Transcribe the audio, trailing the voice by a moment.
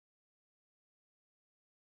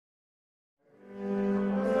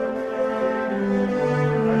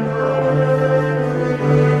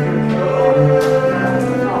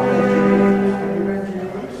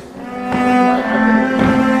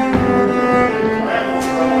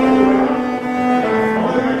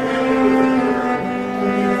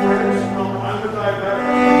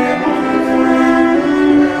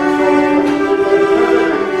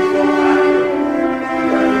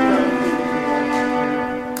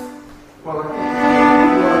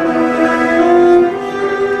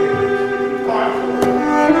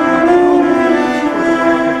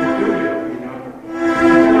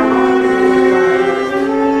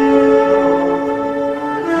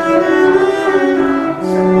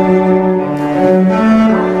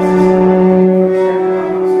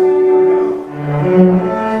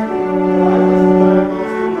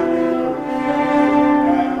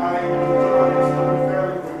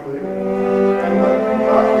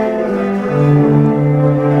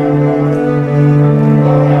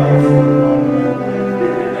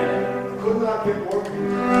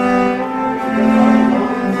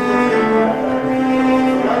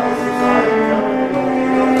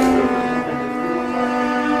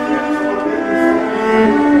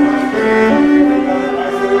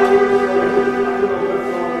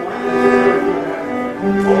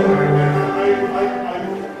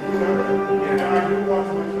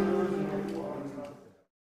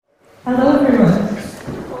Hello everyone.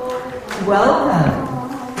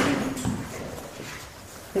 Welcome.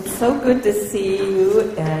 It's so good to see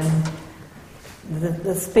you, and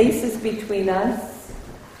the spaces between us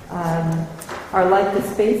are like the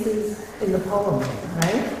spaces in the poem,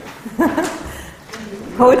 right?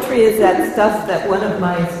 Poetry is that stuff that one of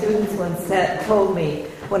my students once told me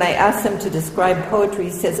when I asked him to describe poetry. He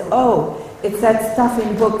says, "Oh, it's that stuff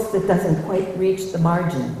in books that doesn't quite reach the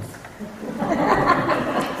margins."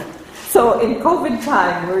 So in COVID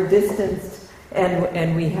time, we're distanced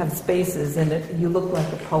and we have spaces, and you look like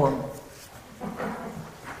a poem.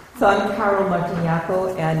 So I'm Carole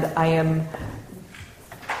Martignacco, and I am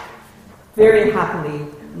very happily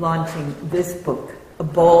launching this book, A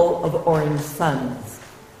Bowl of Orange Suns.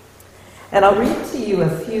 And I'll read to you a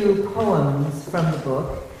few poems from the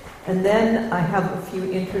book, and then I have a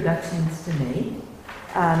few introductions to make.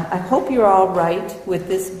 I hope you're all right with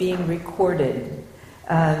this being recorded.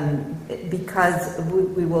 Because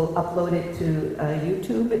we will upload it to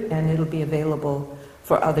YouTube, and it'll be available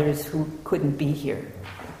for others who couldn't be here.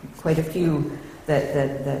 Quite a few that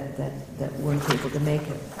weren't able to make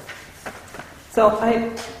it. So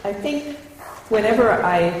I think whenever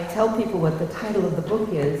I tell people what the title of the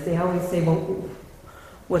book is, they always say, "Well,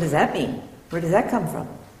 what does that mean? Where does that come from?"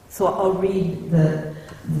 So I'll read the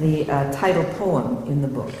title poem in the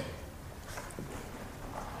book.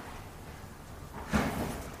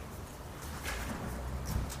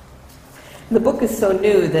 The book is so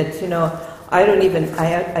new that, I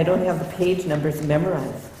don't have the page numbers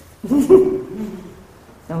memorized.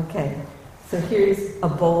 Okay, so here's A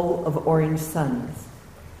Bowl of Orange Suns.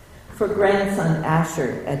 For grandson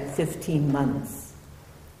Asher at 15 months.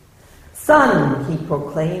 "Son," he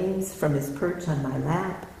proclaims from his perch on my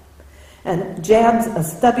lap, and jabs a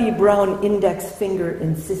stubby brown index finger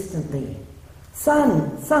insistently.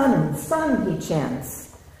 "Son, son, son," he chants.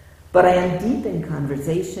 But I am deep in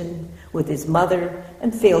conversation with his mother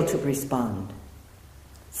and fail to respond.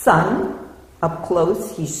 "Son," up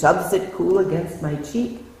close, he shoves it cool against my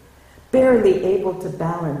cheek, barely able to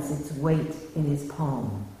balance its weight in his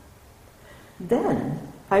palm. Then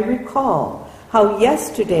I recall how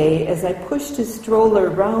yesterday, as I pushed his stroller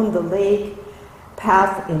round the lake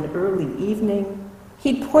path in early evening,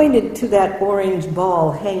 he'd pointed to that orange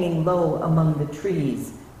ball hanging low among the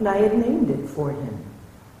trees, and I had named it for him.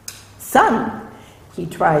 "Son," he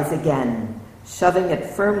tries again, shoving it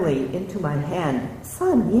firmly into my hand.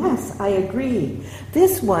 "Son, yes, I agree.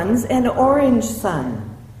 This one's an orange sun."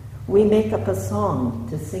 We make up a song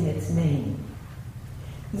to sing its name.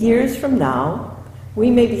 Years from now,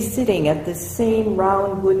 we may be sitting at this same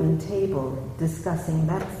round wooden table discussing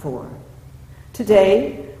metaphor.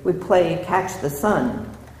 Today, we play catch the sun,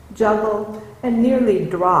 juggle, and nearly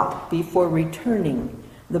drop before returning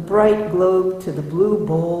the bright globe to the blue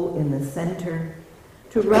bowl in the center,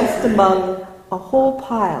 to rest among a whole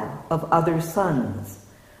pile of other suns,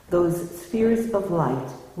 those spheres of light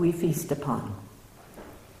we feast upon.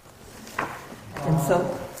 And so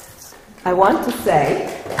I want to say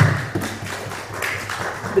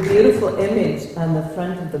the beautiful image on the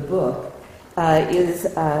front of the book is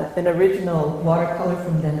an original watercolor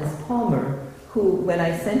from Dennis Palmer, who, when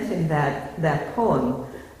I sent him that poem,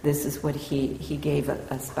 this is what he gave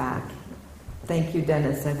us back. Thank you,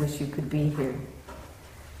 Dennis. I wish you could be here.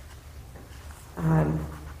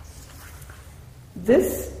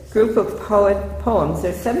 This group of poems,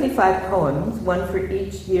 there's 75 poems, one for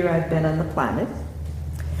each year I've been on the planet.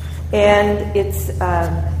 And it's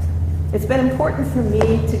been important for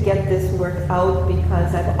me to get this work out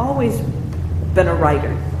because I've always been a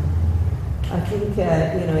writer. I think,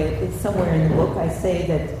 it's somewhere in the book I say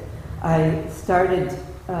that I started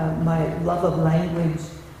my love of language,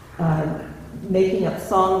 making up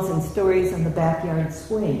songs and stories on the backyard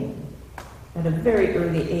swing at a very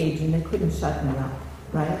early age, and they couldn't shut me up,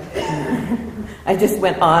 right? I just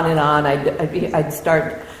went on and on. I'd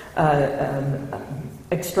start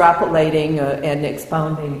extrapolating and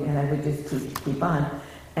expounding, and I would just keep on.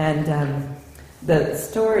 And the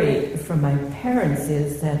story from my parents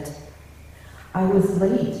is that I was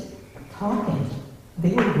late talking.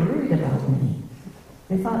 They were worried about me.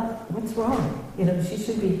 They thought, "What's wrong? She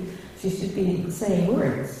should be saying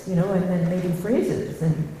words, and then maybe phrases."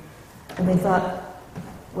 And they thought,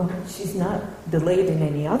 "Well, she's not delayed in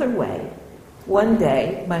any other way." One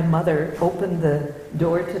day, my mother opened the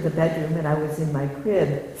door to the bedroom, and I was in my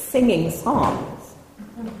crib singing songs.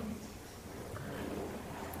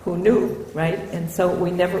 Who knew, right? And so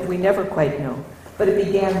we never quite know. But it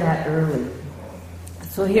began that early.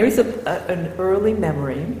 So here's an early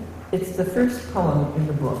memory. It's the first poem in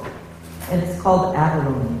the book, and it's called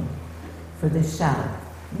Abalone, for this shadow.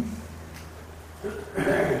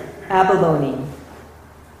 Abalone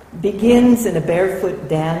begins in a barefoot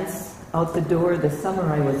dance out the door the summer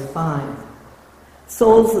I was 5.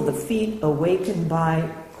 Soles of the feet awakened by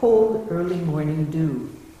cold early morning dew.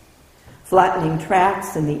 Flattening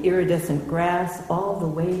tracks in the iridescent grass all the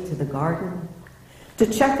way to the garden. To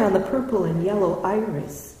check on the purple and yellow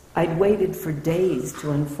iris I'd waited for days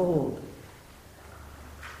to unfold.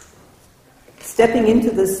 Stepping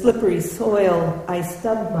into the slippery soil, I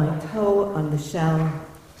stubbed my toe on the shell,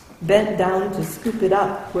 bent down to scoop it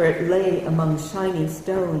up where it lay among shiny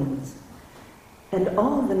stones. And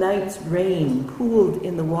all the night's rain pooled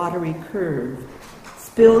in the watery curve,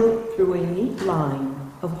 spilled through a neat line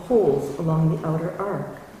of holes along the outer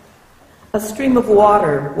arc. A stream of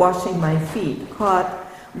water washing my feet caught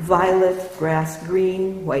violet, grass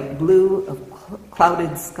green, white blue of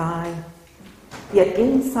clouded sky. Yet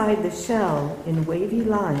inside the shell, in wavy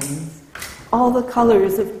lines, all the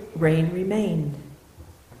colors of rain remained.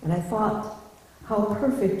 And I thought, how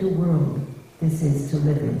perfect a world this is to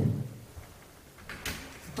live in.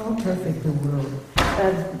 How perfect a world.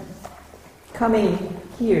 Coming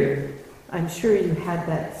here, I'm sure you had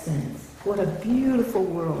that sense. What a beautiful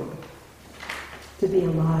world to be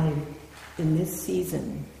alive in this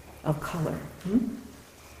season of color.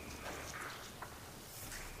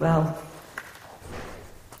 Well,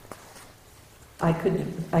 I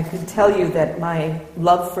could tell you that my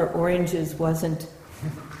love for oranges wasn't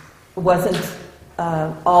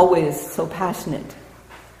always so passionate.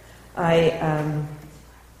 I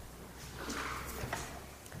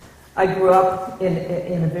grew up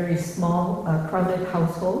in a very small, crowded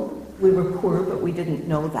household. We were poor, but we didn't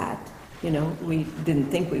know that. You know, we didn't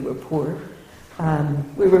think we were poor.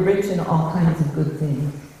 We were rich in all kinds of good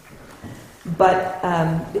things. But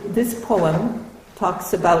this poem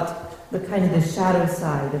talks about the kind of the shadow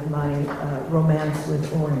side of my romance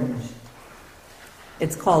with orange.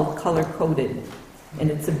 It's called Color Coded,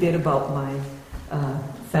 and it's a bit about my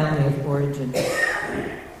family of origin.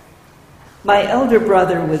 My elder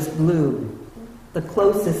brother was blue. The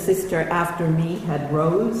closest sister after me had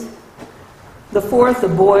rose. The fourth, a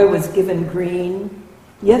boy, was given green.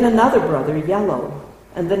 Yet another brother, yellow.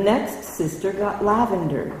 And the next sister got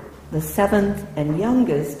lavender. The seventh and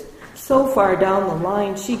youngest, so far down the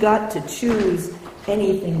line, she got to choose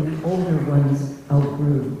anything the older ones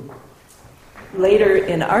outgrew. Later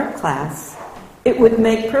in art class, it would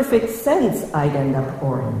make perfect sense I'd end up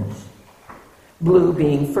orange. Blue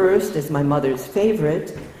being first as my mother's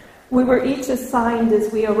favorite, we were each assigned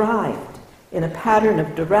as we arrived in a pattern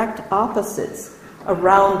of direct opposites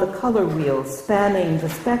around the color wheel, spanning the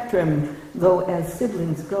spectrum, though as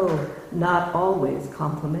siblings go, not always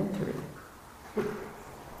complementary.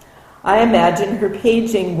 I imagine her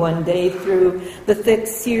paging one day through the thick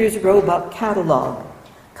Sears Roebuck catalog,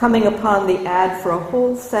 coming upon the ad for a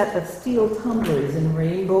whole set of steel tumblers in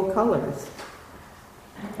rainbow colors.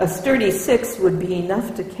 A sturdy 6 would be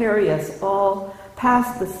enough to carry us all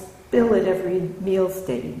past the spill at every meal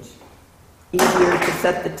stage. Easier to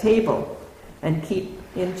set the table and keep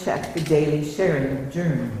in check the daily sharing of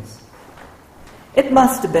germs. It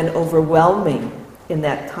must have been overwhelming in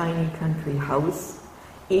that tiny country house,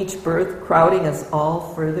 each berth crowding us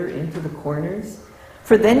all further into the corners,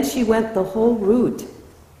 for then she went the whole route.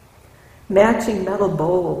 Matching metal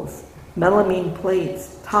bowls, melamine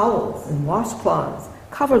plates, towels and washcloths,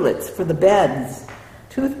 coverlets for the beds,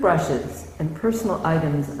 toothbrushes, and personal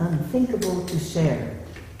items unthinkable to share.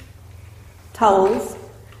 Towels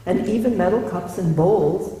and even metal cups and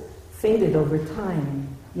bowls faded over time,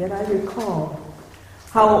 yet I recall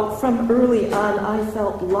how from early on I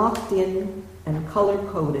felt locked in and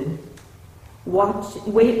color-coded,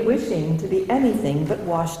 wishing to be anything but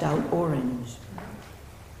washed out orange.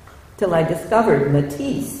 Till I discovered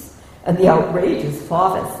Matisse and the outrageous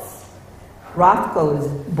Fauvists, Rothko's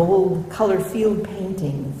bold color field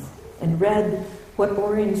paintings, and read what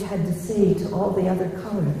orange had to say to all the other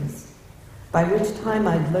colors, by which time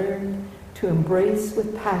I'd learned to embrace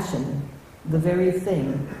with passion the very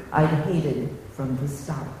thing I'd hated from the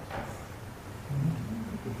start.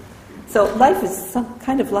 So life is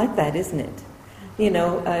kind of like that, isn't it? You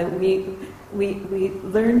know, we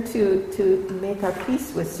learn to make our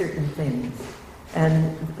peace with certain things,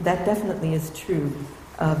 and that definitely is true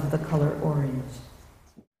of the color orange.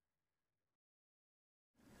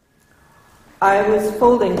 I was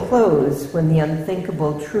folding clothes when the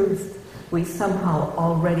unthinkable truth we somehow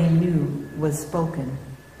already knew was spoken.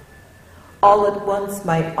 All at once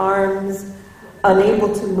my arms,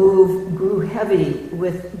 unable to move, grew heavy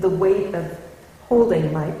with the weight of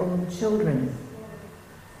holding my own children.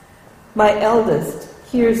 My eldest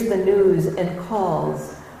hears the news and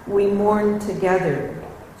calls, We mourn together.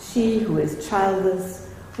 She who is childless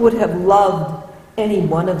would have loved any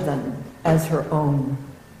one of them as her own.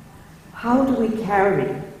 How do we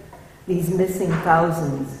carry these missing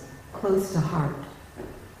thousands close to heart?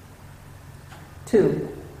 2.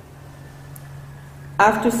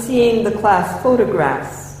 After seeing the class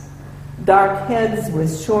photographs, dark heads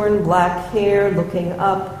with shorn black hair looking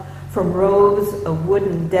up from rows of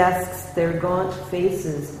wooden desks, their gaunt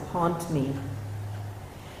faces haunt me.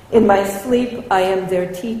 In my sleep, I am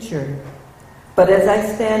their teacher, but as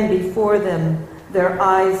I stand before them, their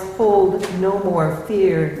eyes hold no more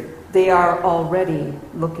fear. They are already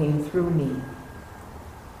looking through me.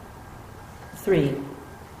 3.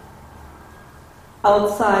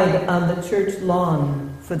 Outside on the church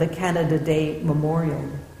lawn for the Canada Day Memorial,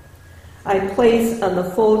 I place on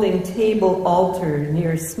the folding table altar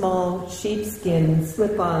near small sheepskin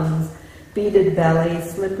slip-ons, beaded ballet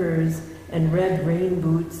slippers, and red rain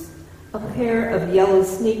boots, a pair of yellow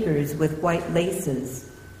sneakers with white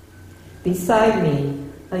laces. Beside me,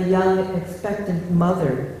 a young expectant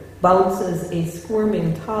mother bounces a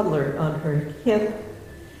squirming toddler on her hip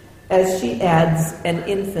as she adds an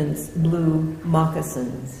infant's blue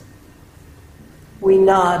moccasins. We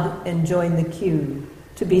nod and join the queue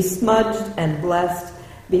to be smudged and blessed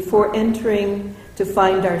before entering to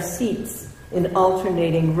find our seats in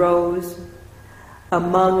alternating rows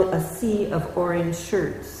among a sea of orange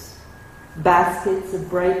shirts. Baskets of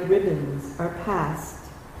bright ribbons are passed.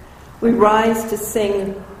 We rise to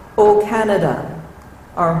sing, O Canada,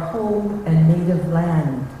 our home and native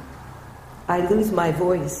land. I lose my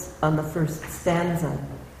voice on the first stanza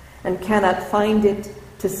and cannot find it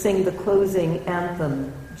to sing the closing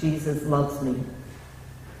anthem, Jesus Loves Me.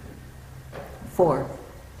 4.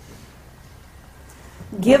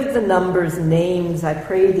 Give the numbers names, I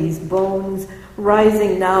pray. These bones,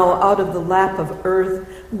 rising now out of the lap of earth,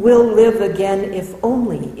 will live again if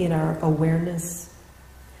only in our awareness.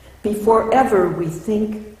 Before ever we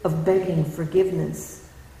think of begging forgiveness,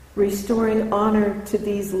 restoring honor to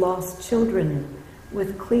these lost children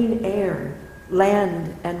with clean air,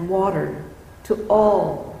 land, and water to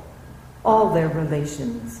all their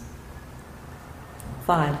relations.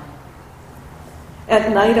 5.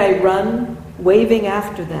 At night I run, waving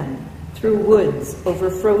after them, through woods,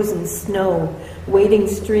 over frozen snow, wading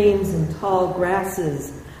streams and tall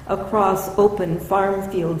grasses, across open farm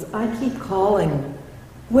fields. I keep calling,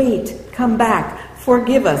 wait, come back,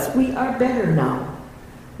 forgive us, we are better now.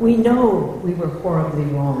 We know we were horribly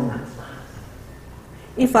wrong.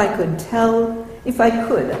 If I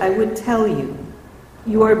could, I would tell you,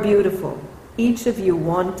 you are beautiful, each of you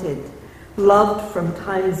wanted, loved from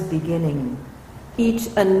time's beginning, each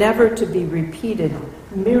a never-to-be-repeated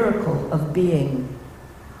miracle of being.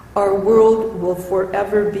 Our world will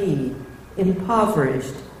forever be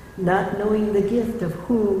impoverished, not knowing the gift of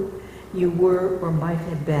who you were or might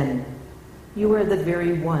have been. You are the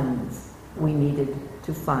very ones we needed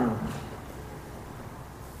to find.